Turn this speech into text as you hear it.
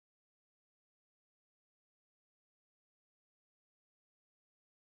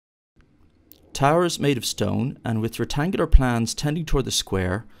towers made of stone and with rectangular plans tending toward the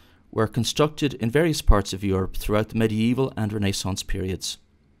square were constructed in various parts of Europe throughout the medieval and Renaissance periods.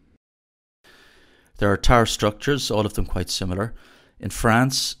 There are tower structures, all of them quite similar, in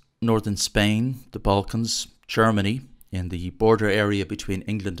France, northern Spain, the Balkans, Germany, in the border area between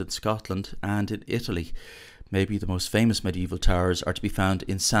England and Scotland, and in Italy. Maybe the most famous medieval towers are to be found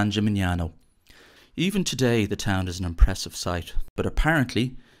in San Gimignano. Even today the town is an impressive sight, but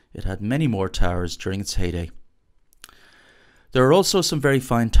apparently it had many more towers during its heyday. There are also some very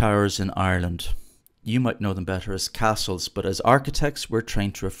fine towers in Ireland. You might know them better as castles, but as architects we're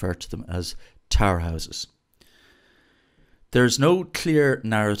trained to refer to them as tower houses. There is no clear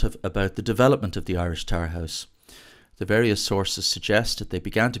narrative about the development of the Irish tower house. The various sources suggest that they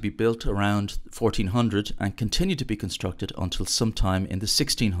began to be built around 1400 and continued to be constructed until sometime in the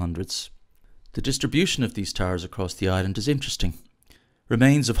 1600s. The distribution of these towers across the island is interesting.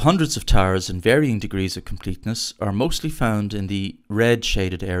 Remains of hundreds of towers in varying degrees of completeness are mostly found in the red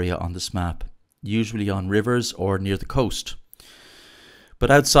shaded area on this map, usually on rivers or near the coast. But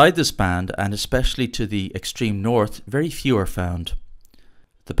outside this band, and especially to the extreme north, very few are found.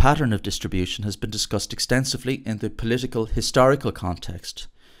 The pattern of distribution has been discussed extensively in the political historical context,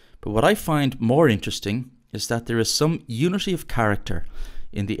 but what I find more interesting is that there is some unity of character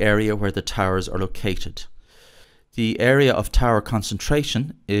in the area where the towers are located. The area of tower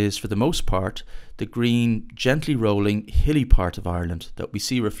concentration is, for the most part, the green, gently rolling, hilly part of Ireland that we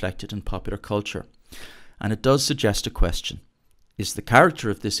see reflected in popular culture. And it does suggest a question. Is the character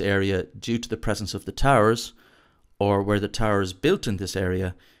of this area due to the presence of the towers, or were the towers built in this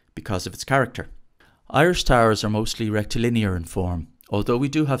area because of its character? Irish towers are mostly rectilinear in form, although we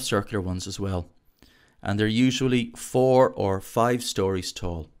do have circular ones as well. And they're usually 4 or 5 stories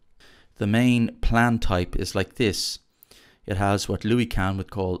tall. The main plan type is like this. It has what Louis Kahn would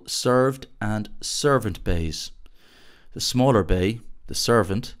call served and servant bays. The smaller bay, the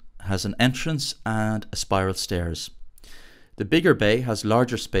servant, has an entrance and a spiral stairs. The bigger bay has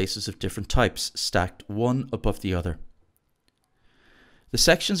larger spaces of different types, stacked one above the other. The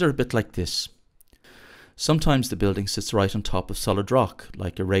sections are a bit like this. Sometimes the building sits right on top of solid rock,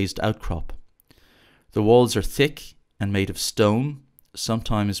 like a raised outcrop. The walls are thick and made of stone,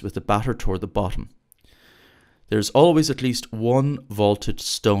 sometimes with a batter toward the bottom. There's always at least one vaulted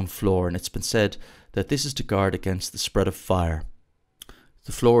stone floor, and it's been said that this is to guard against the spread of fire.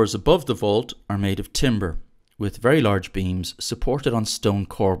 The floors above the vault are made of timber, with very large beams supported on stone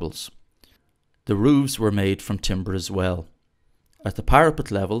corbels. The roofs were made from timber as well. At the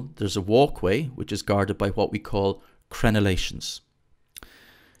parapet level, there's a walkway which is guarded by what we call crenellations.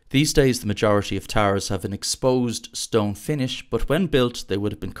 These days the majority of towers have an exposed stone finish, but when built they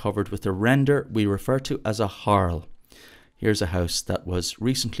would have been covered with a render we refer to as a harl. Here's a house that was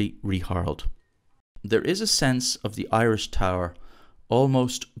recently reharled. There is a sense of the Irish tower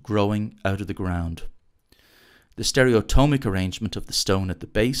almost growing out of the ground. The stereotomic arrangement of the stone at the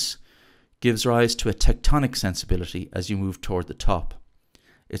base gives rise to a tectonic sensibility as you move toward the top.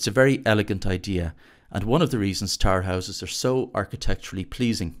 It's a very elegant idea, and one of the reasons tower houses are so architecturally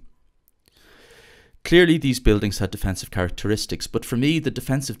pleasing. Clearly these buildings had defensive characteristics, but for me the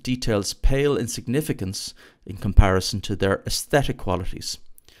defensive details pale in significance in comparison to their aesthetic qualities.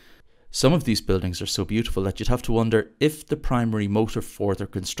 Some of these buildings are so beautiful that you'd have to wonder if the primary motive for their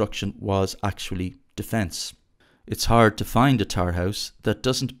construction was actually defence. It's hard to find a tower house that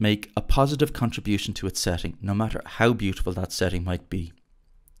doesn't make a positive contribution to its setting, no matter how beautiful that setting might be.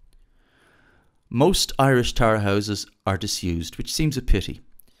 Most Irish tower houses are disused, which seems a pity.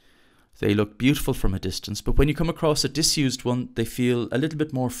 They look beautiful from a distance, but when you come across a disused one, they feel a little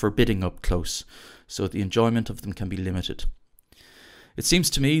bit more forbidding up close, so the enjoyment of them can be limited. It seems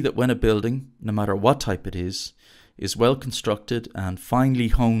to me that when a building, no matter what type it is well constructed and finely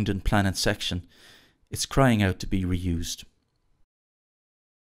honed in plan and section, it's crying out to be reused.